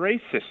say a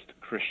racist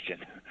Christian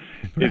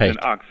is an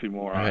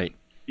oxymoron. Right.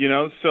 You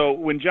know, so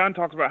when John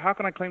talks about how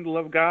can I claim to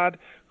love God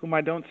whom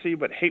I don't see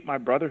but hate my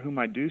brother whom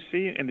I do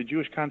see, and the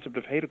Jewish concept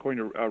of hate,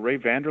 according to Ray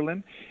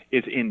Vanderlyn,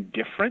 is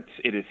indifference,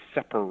 it is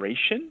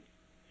separation.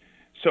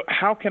 So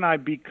how can I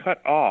be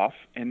cut off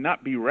and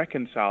not be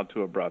reconciled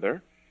to a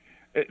brother?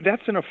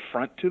 That's an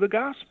affront to the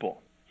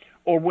gospel.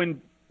 Or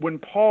when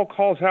Paul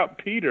calls out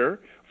Peter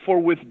for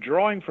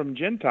withdrawing from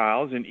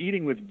Gentiles and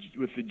eating with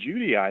the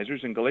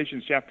Judaizers in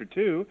Galatians chapter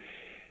 2,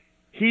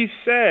 he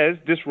says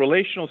this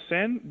relational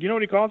sin, you know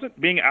what he calls it?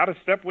 Being out of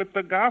step with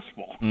the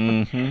gospel.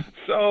 Mm-hmm.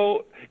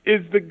 So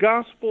is the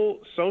gospel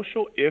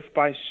social? If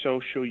by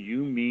social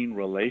you mean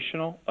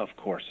relational, of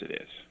course it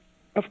is.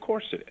 Of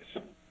course it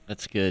is.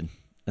 That's good.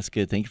 That's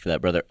good. Thank you for that,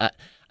 brother.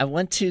 I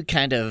want to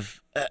kind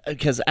of,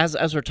 because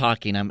as we're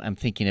talking, I'm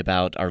thinking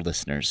about our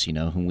listeners,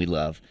 whom we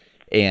love.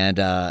 And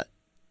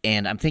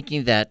I'm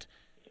thinking that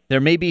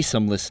there may be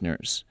some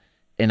listeners,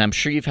 and I'm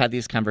sure you've had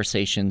these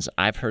conversations.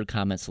 I've heard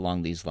comments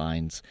along these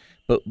lines.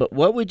 But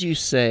what would you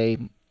say,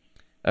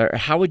 or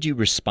how would you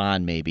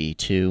respond maybe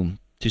to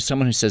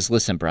someone who says,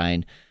 "Listen,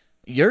 Bryan,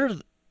 you're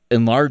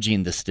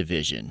enlarging this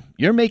division.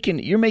 You're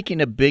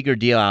making a bigger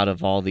deal out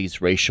of all these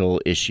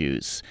racial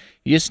issues.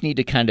 You just need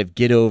to kind of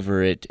get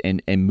over it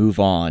and move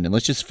on, and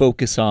let's just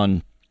focus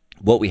on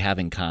what we have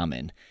in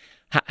common."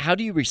 How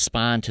do you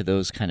respond to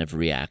those kind of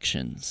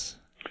reactions?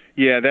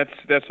 Yeah,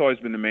 that's always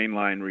been the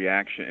mainline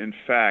reaction. In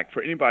fact,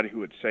 for anybody who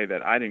would say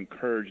that, I'd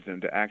encourage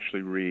them to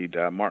actually read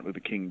Martin Luther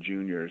King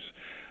Jr.'s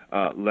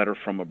letter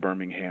from a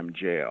Birmingham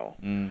jail,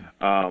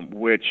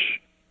 which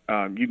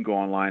you can go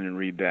online and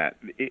read that.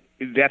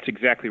 That's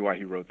exactly why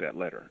he wrote that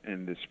letter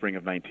in the spring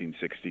of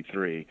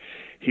 1963.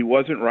 He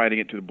wasn't writing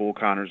it to the Bull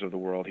Connors of the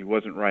world. He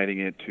wasn't writing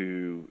it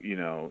to,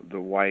 the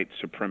white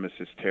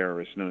supremacist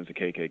terrorists known as the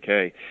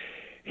KKK.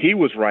 He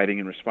was writing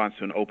in response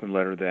to an open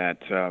letter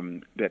that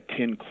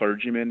 10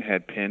 clergymen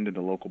had penned in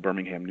the local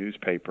Birmingham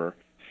newspaper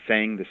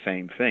saying the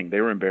same thing.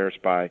 They were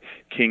embarrassed by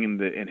King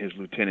and his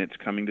lieutenants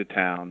coming to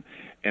town,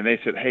 and they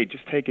said, hey,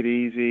 just take it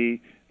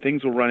easy.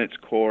 Things will run its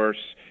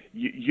course.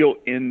 You'll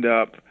end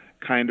up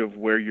kind of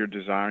where you're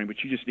desiring,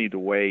 but you just need to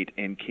wait.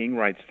 And King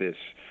writes this.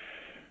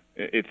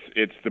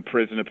 It's the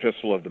prison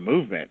epistle of the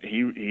movement.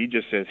 He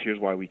just says, here's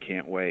why we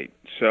can't wait.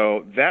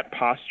 So that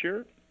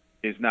posture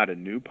is not a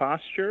new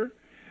posture.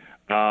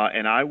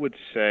 And I would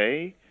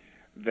say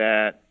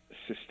that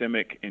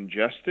systemic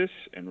injustice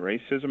and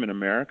racism in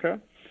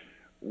America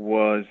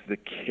was the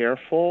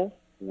careful,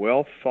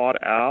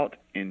 well-thought-out,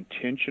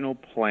 intentional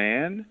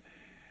plan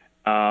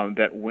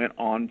that went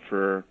on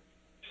for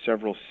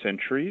several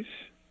centuries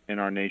in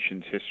our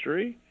nation's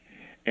history.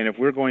 And if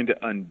we're going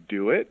to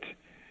undo it,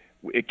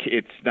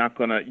 it's not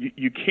going to.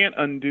 You can't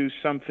undo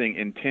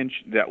something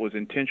that was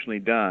intentionally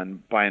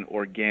done by an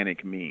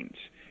organic means.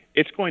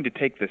 It's going to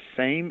take the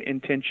same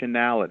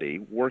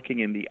intentionality working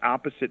in the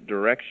opposite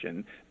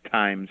direction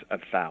times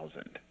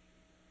 1,000.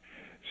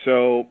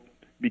 So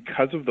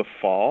because of the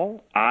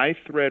fall, I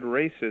thread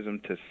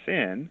racism to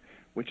sin,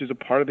 which is a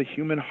part of the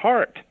human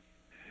heart.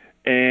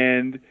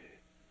 And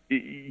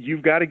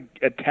you've got to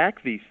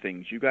attack these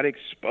things. You've got to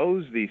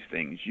expose these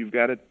things. You've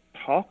got to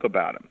talk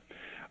about them.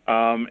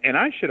 And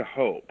I should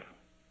hope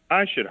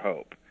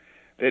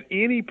that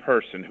any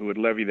person who would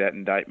levy that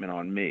indictment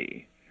on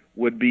me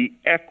would be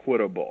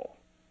equitable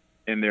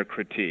in their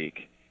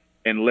critique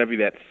and levy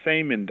that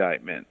same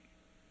indictment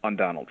on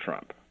Donald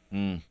Trump.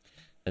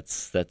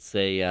 That's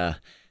a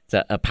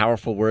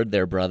powerful word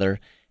there, brother.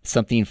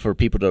 Something for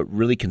people to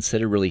really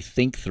consider, really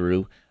think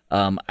through.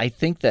 I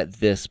think that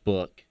this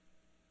book,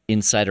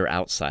 Insider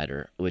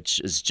Outsider, which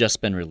has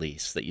just been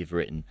released, that you've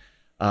written,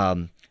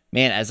 man,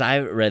 as I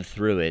read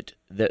through it,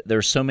 there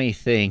are so many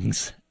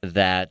things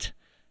that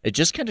it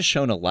just kind of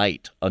shone a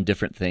light on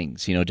different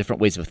things,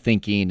 different ways of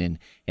thinking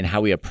and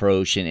how we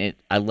approach. And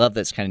I love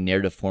that it's kind of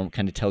narrative form,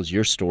 kind of tells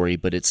your story,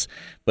 but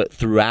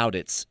throughout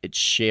it's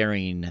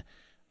sharing,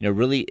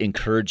 really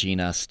encouraging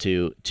us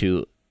to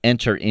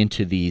enter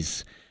into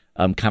these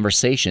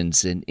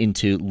conversations and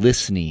into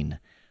listening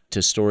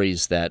to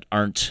stories that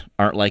aren't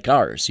like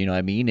ours,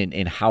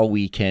 and how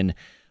we can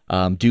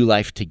do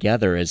life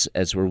together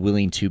as we're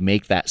willing to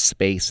make that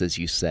space, as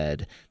you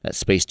said, that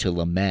space to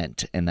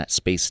lament and that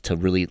space to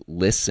really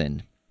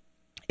listen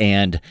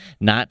and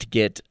not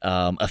get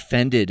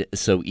offended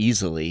so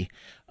easily,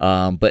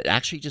 but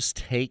actually just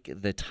take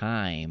the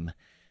time.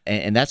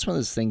 And that's one of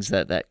those things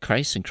that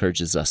Christ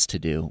encourages us to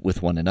do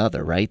with one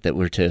another, right? That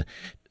we're to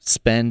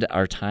spend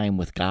our time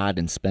with God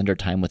and spend our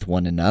time with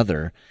one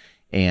another.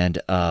 And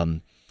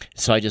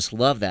so I just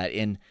love that.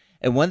 And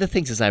one of the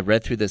things as I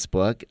read through this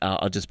book,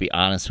 I'll just be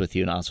honest with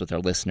you and honest with our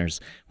listeners,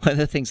 one of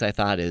the things I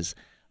thought is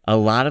a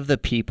lot of the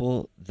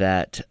people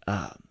that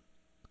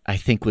I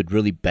think would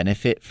really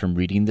benefit from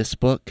reading this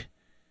book,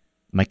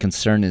 my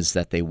concern is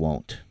that they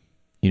won't.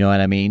 You know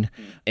what I mean?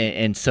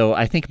 And so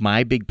I think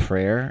my big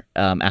prayer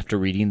after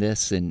reading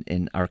this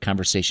in our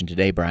conversation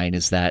today, Bryan,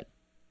 is that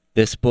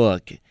this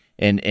book,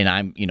 and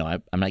I'm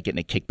not getting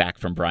a kickback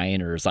from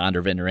Bryan or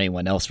Zondervan or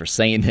anyone else for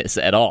saying this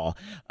at all.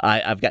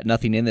 I've got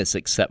nothing in this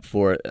except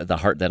for the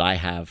heart that I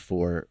have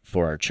for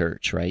our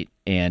church, right?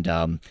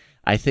 And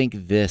I think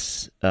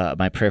this,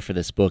 my prayer for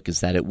this book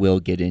is that it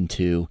will get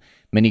into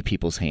many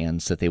people's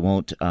hands, that they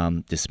won't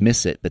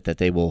dismiss it, but that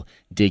they will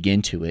dig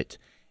into it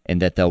and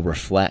that they'll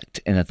reflect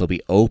and that they'll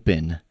be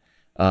open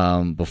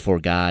before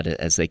God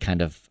as they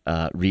kind of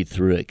read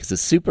through it, because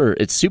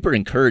it's super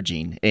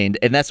encouraging, and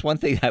that's one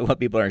thing I want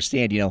people to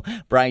understand.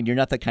 Bryan, you're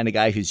not the kind of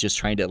guy who's just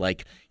trying to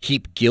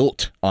heap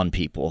guilt on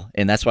people,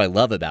 and that's what I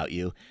love about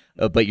you.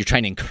 But you're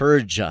trying to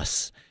encourage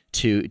us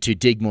to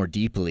dig more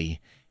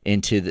deeply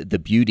into the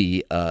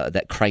beauty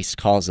that Christ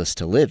calls us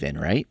to live in,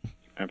 right?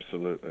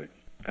 Absolutely.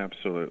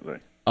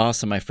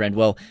 Awesome, my friend.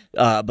 Well,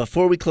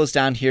 before we close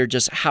down here,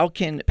 just how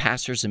can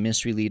pastors and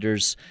ministry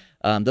leaders,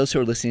 those who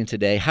are listening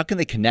today, how can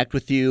they connect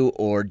with you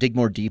or dig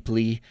more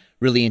deeply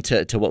really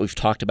into what we've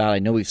talked about? I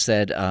know we've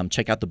said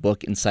check out the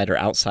book Insider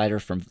Outsider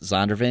from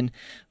Zondervan,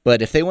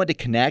 but if they want to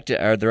connect,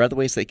 are there other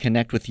ways they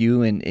connect with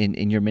you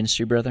in your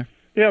ministry, brother?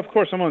 Yeah, of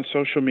course. I'm on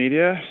social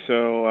media.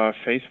 So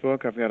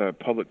Facebook, I've got a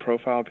public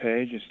profile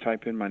page. Just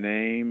type in my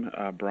name,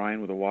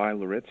 Bryan with a Y,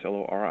 Loritts,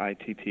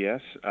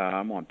 Loritts.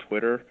 I'm on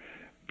Twitter,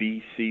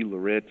 BC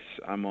Loritts.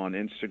 I'm on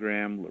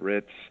Instagram,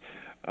 Loritts.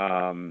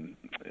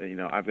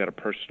 I've got a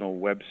personal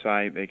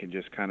website. They can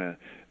just kind of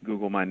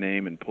Google my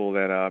name and pull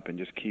that up and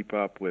just keep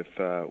up with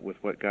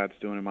what God's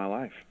doing in my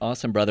life.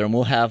 Awesome, brother. And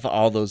we'll have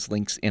all those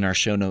links in our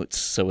show notes.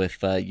 So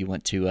if you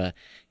want to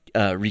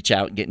reach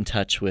out and get in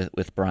touch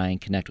with Bryan,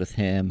 connect with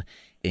him,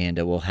 and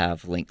we'll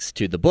have links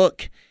to the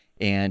book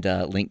and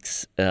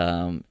links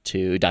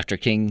to Dr.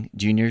 King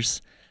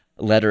Jr.'s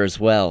letter as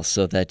well,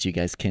 so that you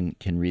guys can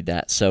read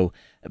that. So,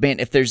 man,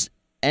 if there's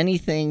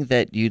anything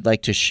that you'd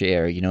like to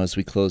share, as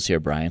we close here,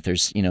 Bryan, if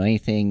there's,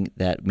 anything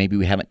that maybe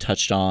we haven't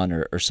touched on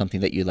or something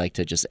that you'd like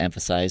to just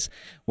emphasize,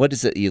 what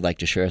is it you'd like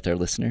to share with our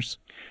listeners?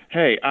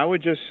 Hey, I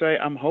would just say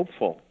I'm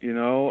hopeful.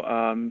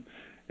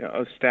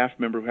 A staff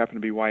member who happened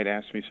to be white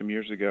asked me some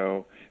years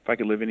ago if I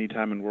could live any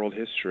time in world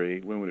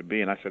history, when would it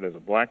be? And I said, as a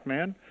black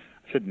man,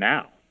 I said,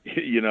 now.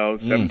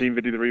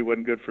 1753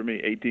 wasn't good for me.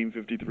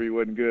 1853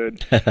 wasn't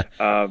good.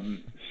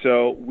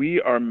 So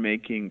we are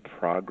making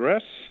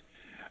progress.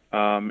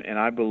 And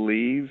I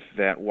believe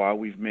that while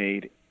we've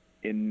made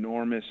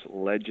enormous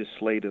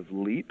legislative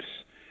leaps,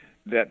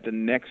 that the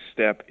next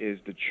step is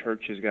the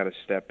church has got to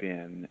step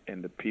in,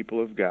 and the people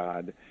of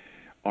God,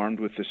 armed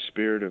with the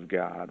Spirit of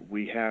God,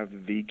 we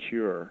have the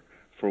cure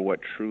for what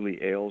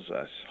truly ails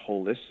us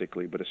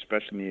holistically, but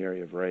especially in the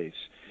area of race.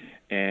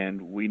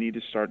 And we need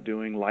to start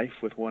doing life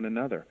with one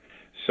another.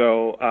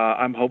 So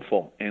I'm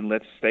hopeful, and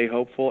let's stay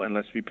hopeful, and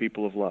let's be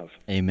people of love.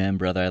 Amen,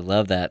 brother. I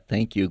love that.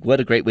 Thank you. What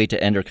a great way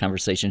to end our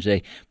conversation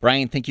today.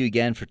 Bryan, thank you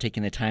again for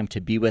taking the time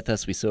to be with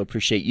us. We so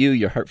appreciate you,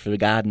 your heart for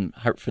God, and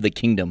heart for the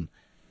kingdom.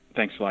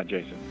 Thanks a lot,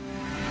 Jason.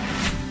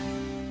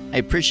 I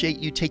appreciate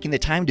you taking the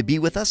time to be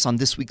with us on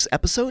this week's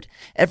episode.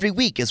 Every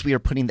week, as we are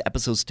putting the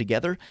episodes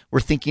together, we're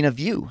thinking of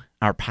you,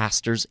 our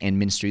pastors and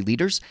ministry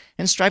leaders,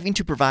 and striving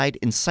to provide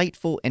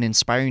insightful and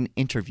inspiring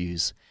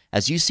interviews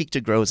as you seek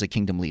to grow as a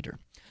kingdom leader.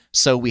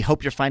 So we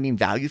hope you're finding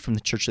value from the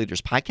Church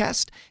Leaders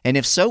Podcast, and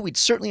if so, we'd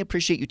certainly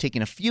appreciate you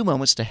taking a few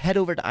moments to head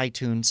over to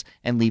iTunes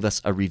and leave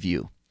us a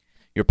review.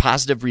 Your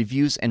positive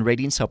reviews and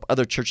ratings help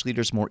other church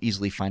leaders more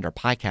easily find our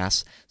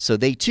podcasts, so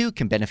they too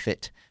can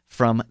benefit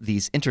from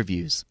these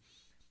interviews.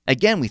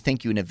 Again, we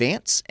thank you in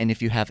advance, and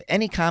if you have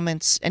any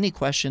comments, any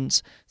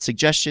questions,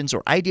 suggestions,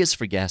 or ideas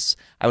for guests,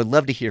 I would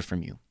love to hear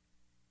from you.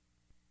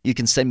 You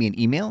can send me an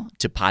email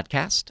to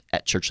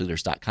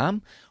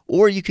podcast@churchleaders.com,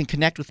 or you can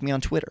connect with me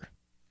on Twitter.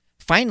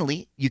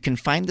 Finally, you can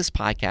find this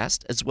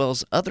podcast as well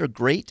as other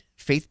great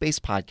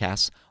faith-based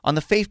podcasts on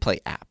the FaithPlay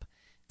app.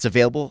 It's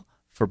available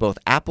for both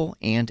Apple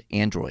and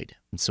Android,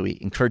 and so we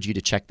encourage you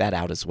to check that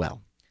out as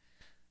well.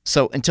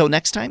 So until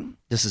next time,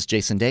 this is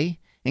Jason Day,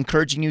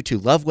 encouraging you to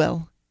love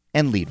well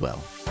and lead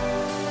well.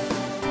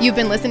 You've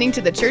been listening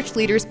to the Church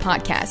Leaders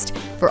Podcast.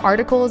 For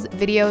articles,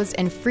 videos,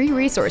 and free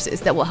resources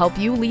that will help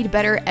you lead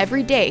better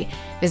every day,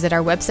 visit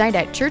our website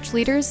at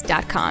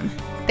churchleaders.com.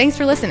 Thanks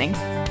for listening.